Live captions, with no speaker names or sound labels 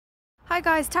Hi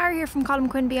guys, Tara here from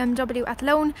colmquinn BMW at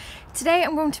Loan. Today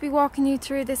I'm going to be walking you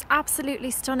through this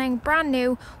absolutely stunning brand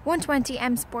new 120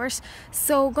 M Sport.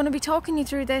 So going to be talking you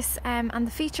through this and the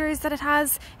features that it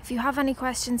has. If you have any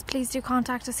questions, please do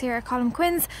contact us here at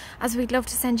colmquinn's, as we'd love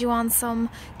to send you on some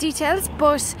details.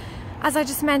 But as I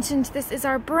just mentioned, this is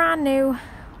our brand new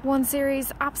 1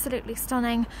 Series, absolutely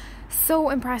stunning, so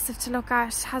impressive to look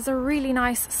at, has a really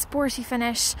nice sporty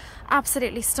finish,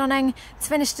 absolutely stunning. It's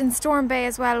finished in Storm Bay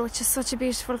as well, which is such a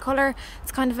beautiful colour.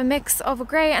 It's kind of a mix of a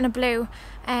grey and a blue.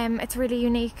 It's really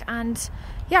unique, and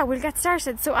yeah, we'll get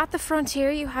started. So at the front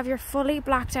here you have your fully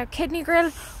blacked out kidney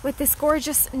grille with this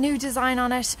gorgeous new design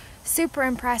on it. Super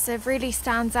impressive, really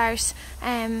stands out,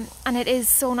 and it is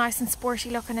so nice and sporty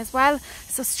looking as well.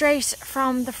 So straight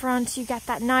from the front you get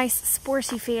that nice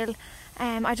sporty feel.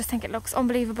 I just think it looks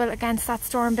unbelievable against that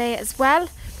Storm Bay as well.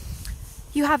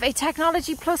 You have a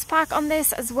Technology Plus pack on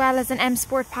this, as well as an M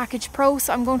Sport Package Pro,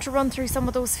 so I'm going to run through some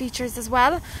of those features as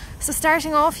well. So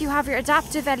starting off, you have your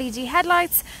adaptive LED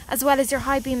headlights, as well as your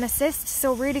high beam assist,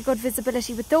 so really good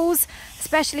visibility with those,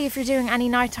 especially if you're doing any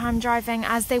nighttime driving,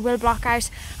 as they will block out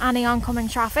any oncoming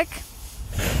traffic.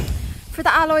 For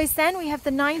the alloys then, we have the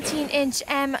 19-inch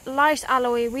M light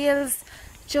alloy wheels.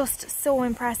 Just so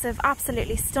impressive,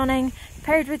 absolutely stunning,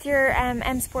 paired with your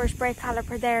M Sport brake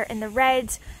caliper there in the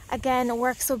red. Again, it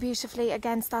works so beautifully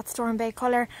against that Storm Bay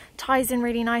colour, ties in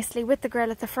really nicely with the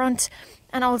grille at the front,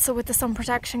 and also with the sun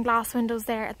protection glass windows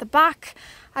there at the back.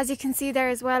 As you can see there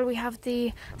as well, we have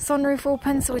the sunroof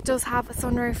open, so it does have a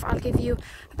sunroof. I'll give you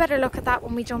a better look at that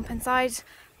when we jump inside,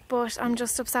 but I'm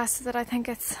just obsessed with it. I think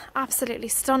it's absolutely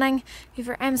stunning. You have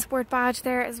your M Sport badge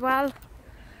there as well,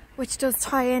 which does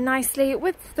tie in nicely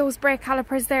with those brake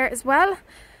calipers there as well.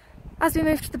 As we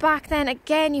move to the back then,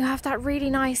 again you have that really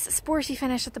nice sporty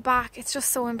finish at the back. It's just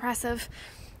so impressive.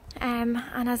 And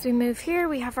as we move here,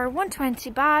 we have our 120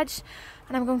 badge,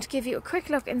 and I'm going to give you a quick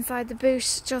look inside the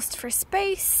boot just for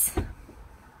space.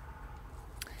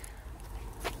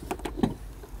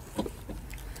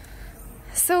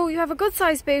 So you have a good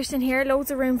sized boot in here,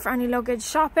 loads of room for any luggage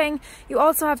shopping. You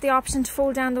also have the option to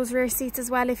fold down those rear seats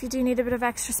as well if you do need a bit of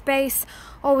extra space.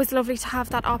 Always lovely to have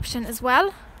that option as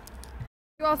well.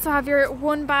 You also have your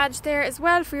 1 badge there as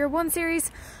well for your 1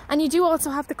 Series, and you do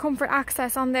also have the comfort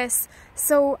access on this.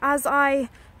 So as I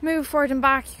move forward and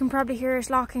back, you can probably hear it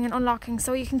locking and unlocking.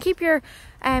 So you can keep your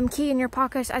key in your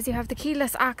pocket, as you have the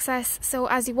keyless access. So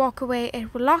as you walk away,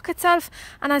 it will lock itself,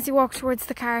 and as you walk towards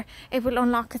the car, it will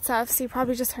unlock itself. So you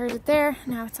probably just heard it there.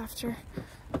 Now it's after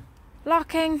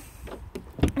locking.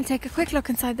 I'll take a quick look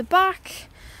inside the back.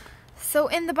 So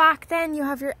in the back then, you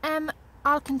have your M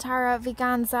Alcantara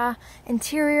Viganza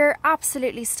interior,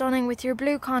 absolutely stunning with your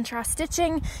blue contrast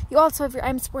stitching. You also have your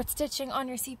M Sport stitching on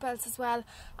your seatbelts as well,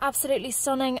 absolutely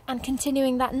stunning, and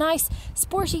continuing that nice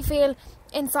sporty feel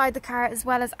inside the car as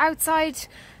well as outside.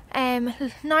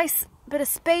 Nice bit of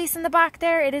space in the back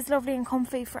there. It is lovely and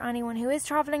comfy for anyone who is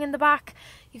travelling in the back.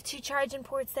 You have 2 charging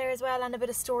ports there as well, and a bit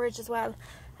of storage as well.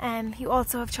 You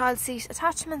also have child seat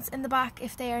attachments in the back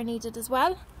if they are needed as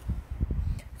well.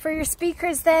 For your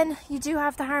speakers then, you do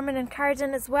have the Harman and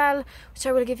Kardon as well, which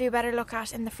I will give you a better look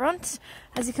at in the front.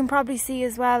 As you can probably see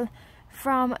as well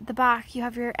from the back, you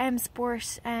have your M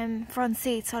Sport front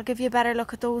seats, so I'll give you a better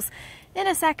look at those in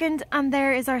a second. And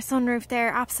there is our sunroof there,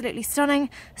 absolutely stunning,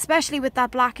 especially with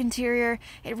that black interior.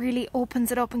 It really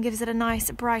opens it up and gives it a nice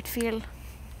bright feel.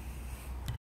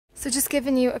 So just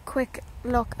giving you a quick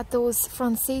look at those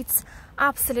front seats,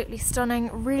 absolutely stunning,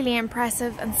 really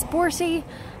impressive and sporty.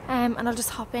 And I'll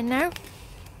just hop in now.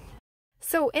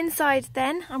 So inside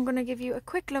then, I'm going to give you a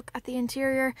quick look at the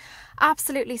interior.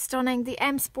 Absolutely stunning. The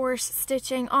M Sport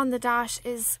stitching on the dash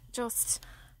is just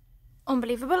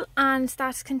unbelievable, and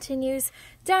that continues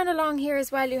down along here as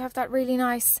well. You have that really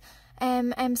nice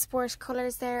M Sport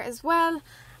colours there as well.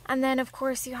 And then of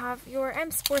course you have your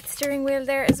M Sport steering wheel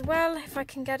there as well, if I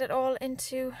can get it all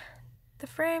into the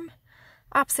frame.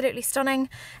 Absolutely stunning.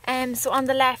 So on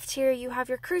the left here you have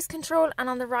your cruise control, and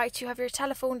on the right you have your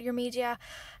telephone, your media,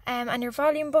 and your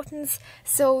volume buttons.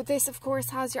 So this of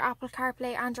course has your Apple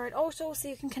CarPlay, Android Auto, so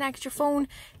you can connect your phone,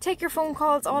 take your phone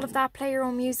calls, all of that, play your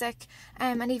own music,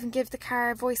 and even give the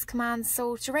car voice commands,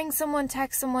 so to ring someone,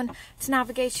 text someone, to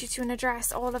navigate you to an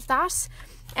address, all of that.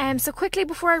 So quickly,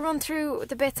 before I run through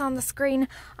the bits on the screen,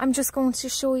 I'm just going to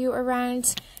show you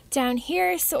around down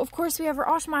here. So of course we have our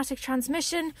automatic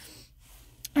transmission,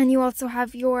 and you also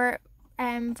have your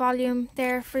volume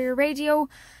there for your radio.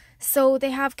 So they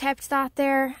have kept that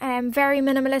there, very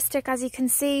minimalistic, as you can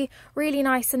see, really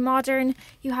nice and modern.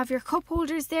 You have your cup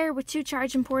holders there with 2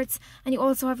 charging ports, and you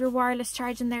also have your wireless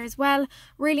charging there as well.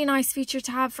 Really nice feature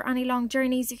to have for any long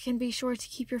journeys. You can be sure to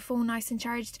keep your phone nice and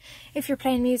charged if you're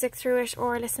playing music through it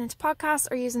or listening to podcasts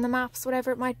or using the maps,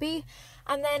 whatever it might be.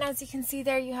 And then, as you can see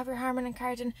there, you have your Harman and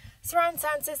Kardon surround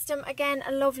sound system. Again,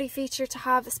 a lovely feature to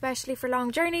have, especially for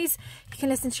long journeys. You can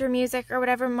listen to your music or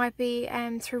whatever it might be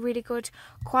through really good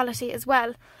quality as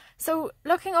well. So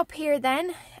looking up here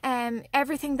then,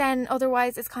 everything then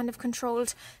otherwise is kind of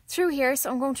controlled through here.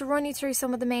 So I'm going to run you through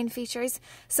some of the main features.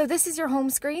 So this is your home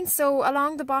screen. So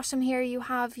along the bottom here you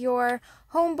have your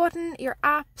home button, your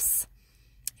apps,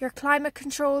 your climate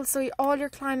control. So all your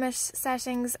climate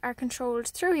settings are controlled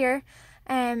through here.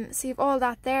 So you have all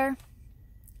that there.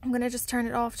 I'm going to just turn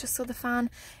it off just so the fan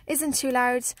isn't too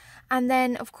loud. And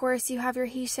then of course you have your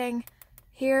heating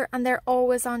here, and they're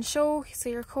always on show, so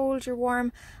you're cold, you're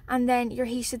warm, and then your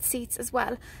heated seats as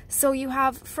well. So you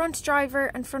have front driver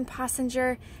and front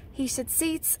passenger heated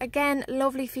seats. Again,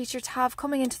 lovely feature to have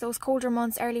coming into those colder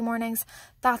months, early mornings.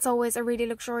 That's always a really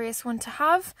luxurious one to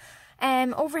have.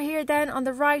 Over here then on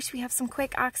the right we have some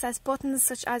quick access buttons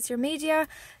such as your media,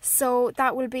 so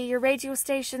that will be your radio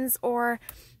stations or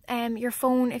your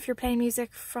phone if you're playing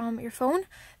music from your phone.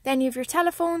 Then you have your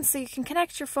telephone, so you can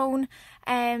connect your phone,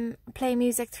 play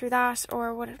music through that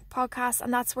or what podcasts,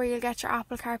 and that's where you'll get your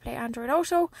Apple CarPlay, Android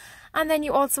Auto. And then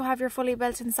you also have your fully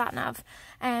built-in sat nav,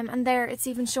 and there it's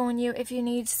even showing you if you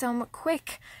need some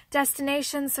quick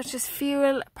destinations such as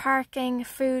fuel, parking,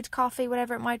 food, coffee,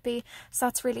 whatever it might be. So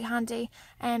that's really handy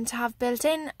to have built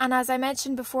in. And as I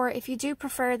mentioned before, if you do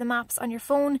prefer the maps on your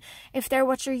phone, if they're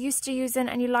what you're used to using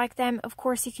and you like them, of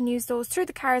course you can use those through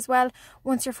the car as well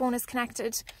once your phone is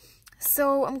connected.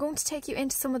 So I'm going to take you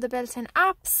into some of the built-in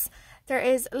apps. There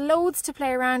is loads to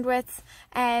play around with.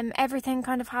 Everything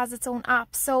kind of has its own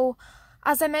app. So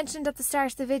as I mentioned at the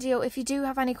start of the video, if you do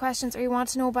have any questions or you want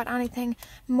to know about anything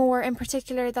more in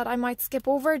particular that I might skip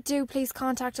over, do please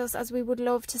contact us, as we would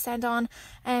love to send on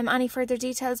any further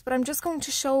details. But I'm just going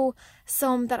to show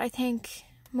some that I think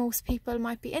most people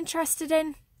might be interested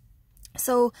in.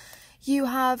 So you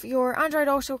have your Android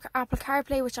Auto, Apple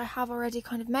CarPlay, which I have already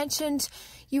kind of mentioned.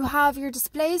 You have your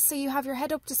displays, so you have your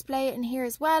head-up display in here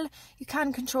as well. You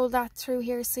can control that through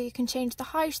here, so you can change the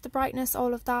height, the brightness,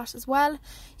 all of that as well.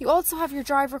 You also have your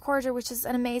drive recorder, which is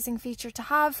an amazing feature to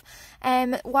have.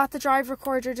 What the drive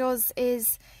recorder does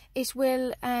is it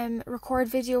will record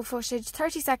video footage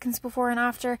 30 seconds before and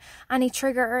after any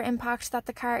trigger or impact that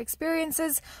the car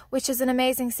experiences, which is an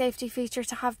amazing safety feature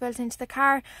to have built into the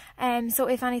car. So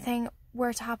if anything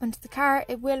were to happen to the car,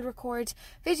 it will record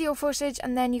video footage,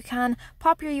 and then you can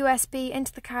pop your USB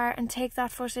into the car and take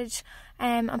that footage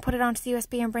and put it onto the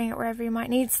USB and bring it wherever you might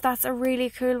need. So that's a really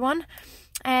cool one.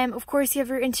 Of course you have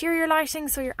your interior lighting,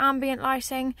 so your ambient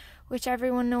lighting, which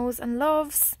everyone knows and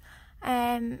loves.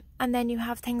 And then you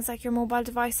have things like your mobile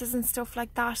devices and stuff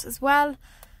like that as well.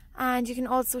 And you can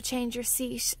also change your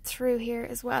seat through here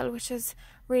as well, which is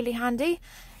really handy.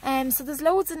 So there's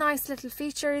loads of nice little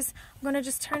features. I'm going to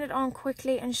just turn it on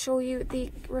quickly and show you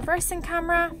the reversing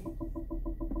camera.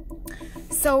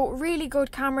 So really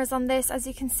good cameras on this. As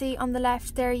you can see on the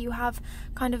left there, you have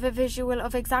kind of a visual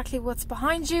of exactly what's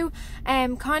behind you,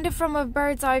 kind of from a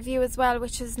bird's eye view as well,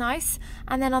 which is nice.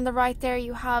 And then on the right there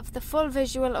you have the full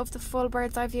visual of the full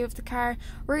bird's eye view of the car.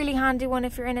 Really handy one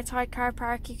if you're in a tight car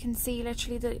park. You can see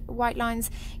literally the white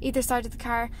lines either side of the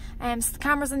car. So the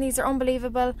cameras on these are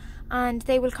unbelievable, and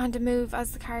they will kind of move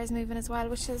as the car is moving as well,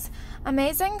 which is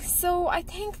amazing. So I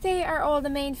think they are all the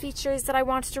main features that I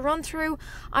wanted to run through.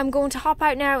 I'm going to hop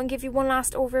out now and give you one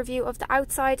last overview of the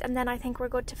outside, and then I think we're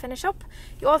good to finish up.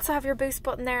 You also have your boost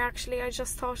button there. Actually, I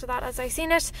just thought of that as I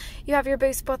seen it. You have your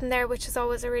boost button there, which is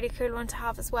always a really cool one to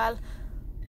have as well.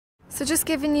 So just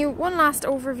giving you one last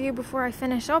overview before I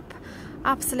finish up.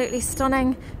 Absolutely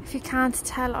stunning. If you can't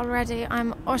tell already,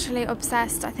 I'm utterly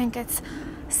obsessed. I think it's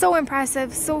so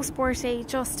impressive, so sporty,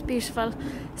 just beautiful.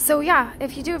 So yeah,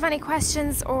 if you do have any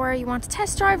questions or you want to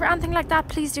test drive or anything like that,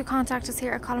 please do contact us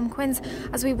here at colmquinn,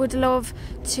 as we would love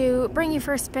to bring you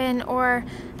for a spin or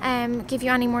give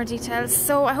you any more details.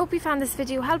 So I hope you found this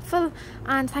video helpful,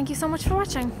 and thank you so much for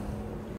watching.